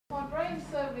brain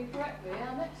served me correctly,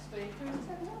 our next speaker is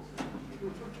Ted Nelson.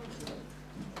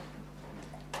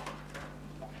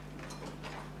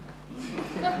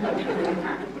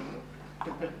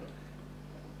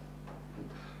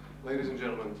 Ladies and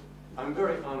gentlemen, I'm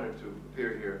very honored to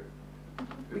appear here.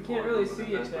 We can't really see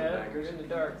you, Ted. You're in the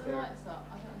dark The there. lights up.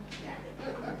 I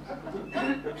don't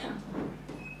know.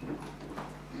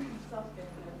 Stuff's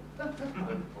getting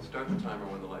good. I'll start the timer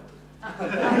when the light goes.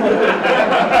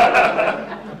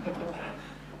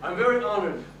 I'm very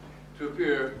honored to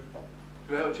appear,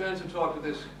 to have a chance to talk to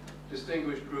this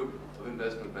distinguished group of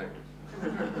investment bankers.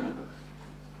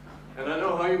 And I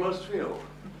know how you must feel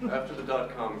after the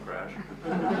dot-com crash.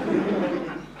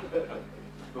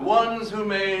 The ones who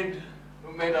made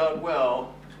out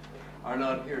well are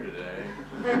not here today.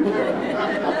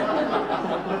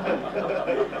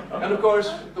 And of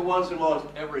course, the ones who lost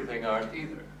everything aren't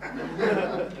either.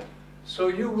 So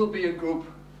you will be a group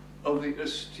of the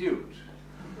astute,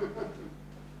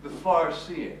 the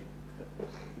far-seeing,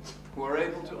 who are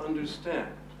able to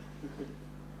understand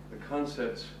the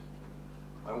concepts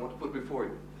I want to put before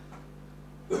you.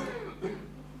 There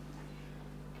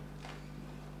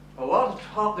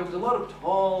was a lot of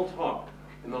tall talk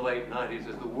in the late 90s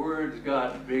as the words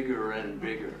got bigger and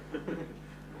bigger.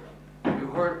 You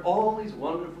heard all these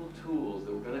wonderful tools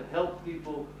that were going to help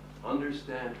people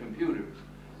understand computers.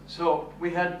 So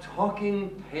we had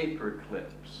talking paper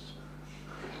clips.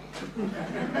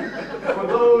 For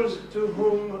those to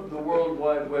whom the World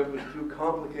Wide Web was too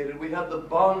complicated, we had the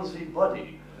Bonzi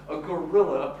Buddy, a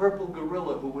gorilla, a purple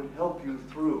gorilla who would help you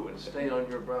through and stay on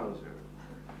your browser.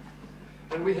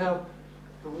 And we have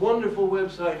the wonderful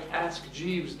website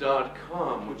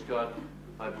AskJeeves.com, which got,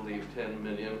 I believe, 10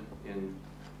 million in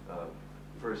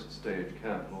first stage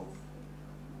capital.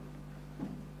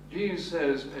 Jeeves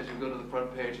says, as you go to the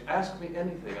front page, ask me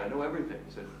anything, I know everything.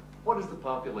 He said, what is the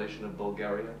population of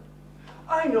Bulgaria?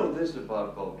 I know this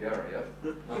about Bulgaria.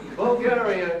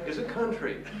 Bulgaria is a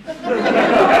country.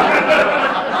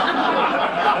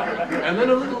 And then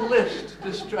a little list to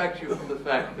distract you from the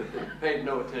fact that they paid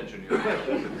no attention to your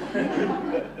question.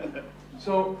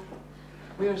 So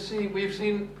we've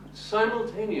seen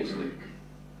simultaneously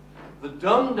the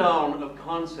dumbed down of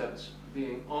concepts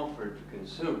being offered to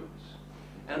consumers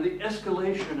and the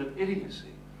escalation of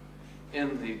idiocy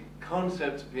in the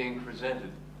concepts being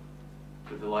presented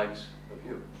to the likes of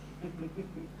you.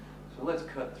 So let's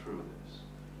cut through this.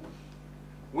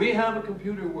 We have a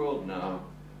computer world now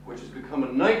which has become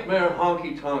a nightmare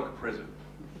honky-tonk prison,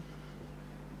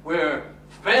 where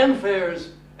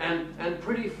fanfares and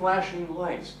pretty flashing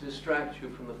lights distract you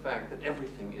from the fact that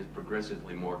everything is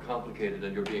progressively more complicated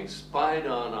and you're being spied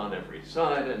on every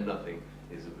side and nothing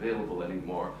is available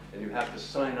anymore and you have to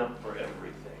sign up for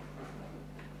everything.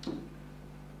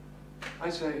 I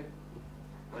say,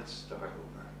 let's start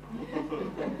over.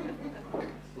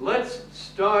 Let's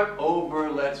start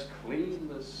over, let's clean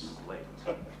the slate.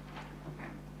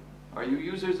 Are you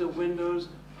users of Windows?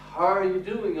 How are you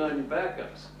doing on your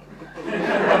backups?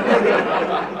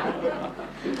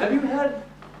 Have you had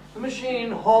the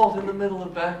machine halt in the middle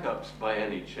of backups by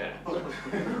any chance?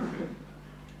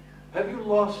 Have you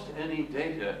lost any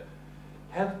data?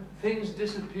 Have things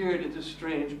disappeared into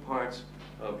strange parts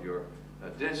of your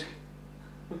disk?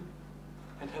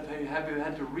 And have you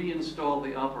had to reinstall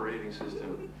the operating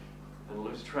system and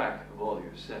lose track of all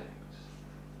your settings?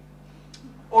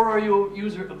 Or are you a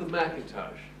user of the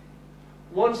Macintosh?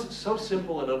 Once so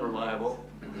simple and unreliable,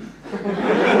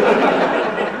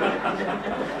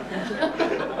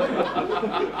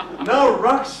 now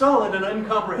rock solid and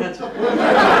incomprehensible.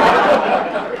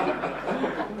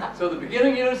 So the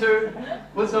beginning user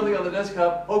puts something on the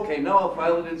desktop, okay, now I'll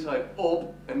file it inside,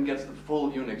 and gets the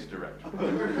full Unix directory.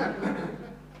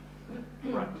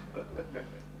 Right.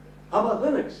 How about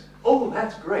Linux? Oh,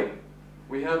 that's great.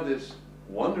 We have this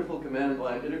wonderful command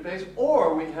line interface,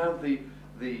 or we have the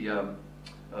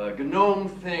GNOME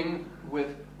thing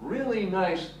with really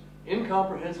nice,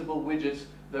 incomprehensible widgets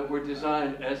that were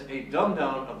designed as a dumb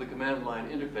down of the command line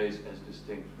interface as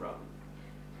distinct from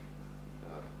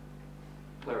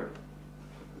Clarity.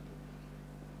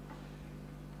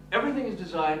 Everything is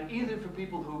designed either for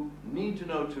people who need to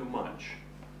know too much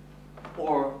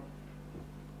or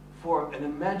for an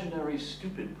imaginary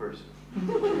stupid person.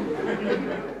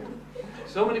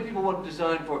 So many people want to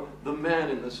design for the man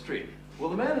in the street. Well,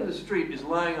 the man in the street is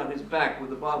lying on his back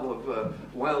with a bottle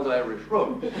of wild Irish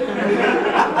rum.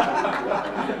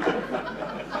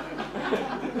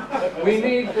 We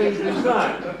need things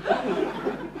designed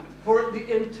for the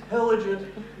intelligent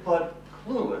but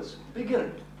clueless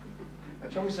beginner.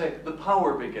 Shall we say, the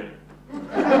power beginner.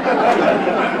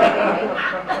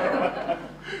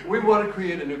 We want to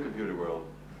create a new computer world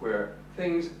where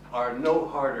things are no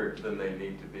harder than they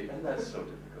need to be, and that's so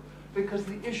difficult. Because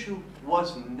the issue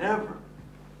was never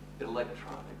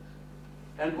electronics,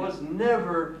 and was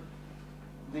never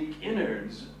the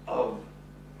innards of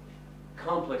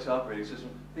complex operating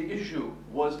systems. The issue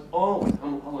was always, how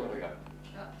long have I got?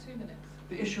 2 minutes.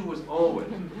 The issue was always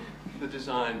the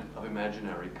design of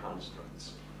imaginary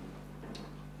constructs.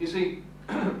 You see,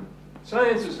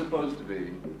 science is supposed to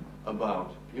be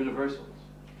about universals.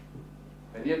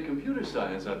 And yet computer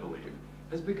science, I believe,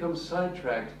 has become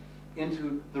sidetracked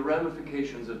into the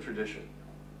ramifications of tradition.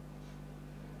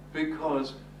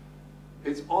 Because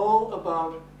it's all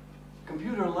about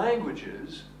computer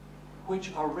languages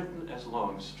which are written as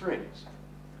long strings.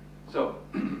 So,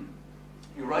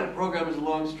 you write a program as a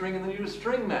long string, and then you do a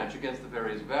string match against the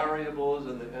various variables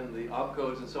and the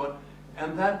opcodes and so on,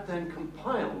 and that then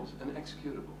compiles an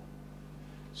executable.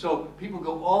 So people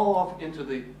go all off into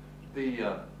the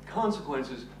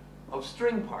consequences of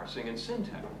string parsing and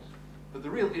syntax. But the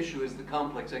real issue is the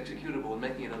complex executable and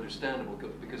making it understandable,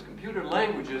 because computer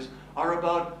languages are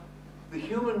about the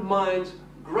human mind's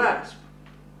grasp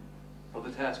of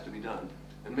the task to be done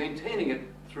and maintaining it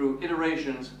through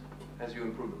iterations as you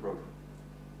improve the program.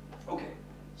 Okay,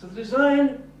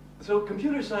 so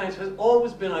computer science has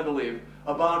always been, I believe,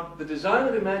 about the design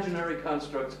of imaginary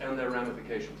constructs and their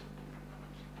ramifications.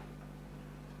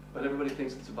 But everybody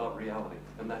thinks it's about reality,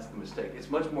 and that's the mistake. It's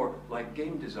much more like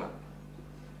game design.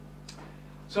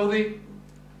 So the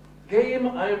game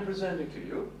I am presenting to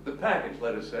you, the package,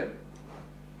 let us say,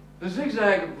 the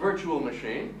Zigzag virtual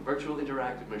machine, virtual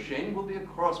interactive machine, will be a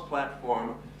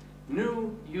cross-platform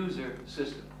new user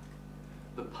system.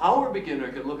 The power beginner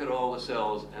can look at all the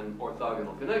cells and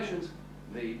orthogonal connections.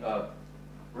 The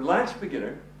relaxed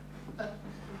beginner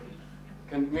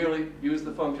can merely use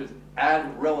the functions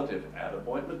add relative, add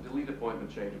appointment, delete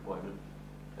appointment, change appointment,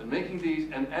 and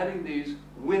adding these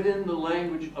within the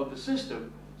language of the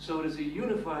system, so it is a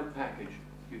unified package.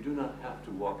 You do not have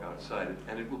to walk outside it,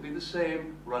 and it will be the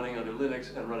same running under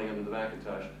Linux and running under the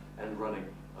Macintosh and running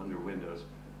under Windows.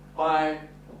 By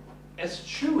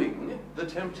eschewing the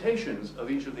temptations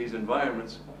of each of these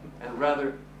environments and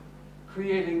rather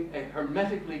creating a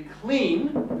hermetically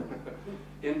clean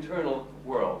internal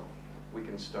world, we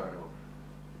can start over.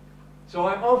 So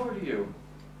I offer to you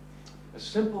a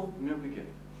simple new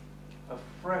beginning, a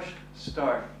fresh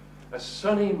start, a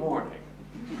sunny morning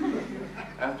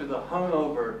after the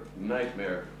hungover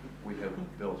nightmare we have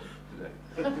built today.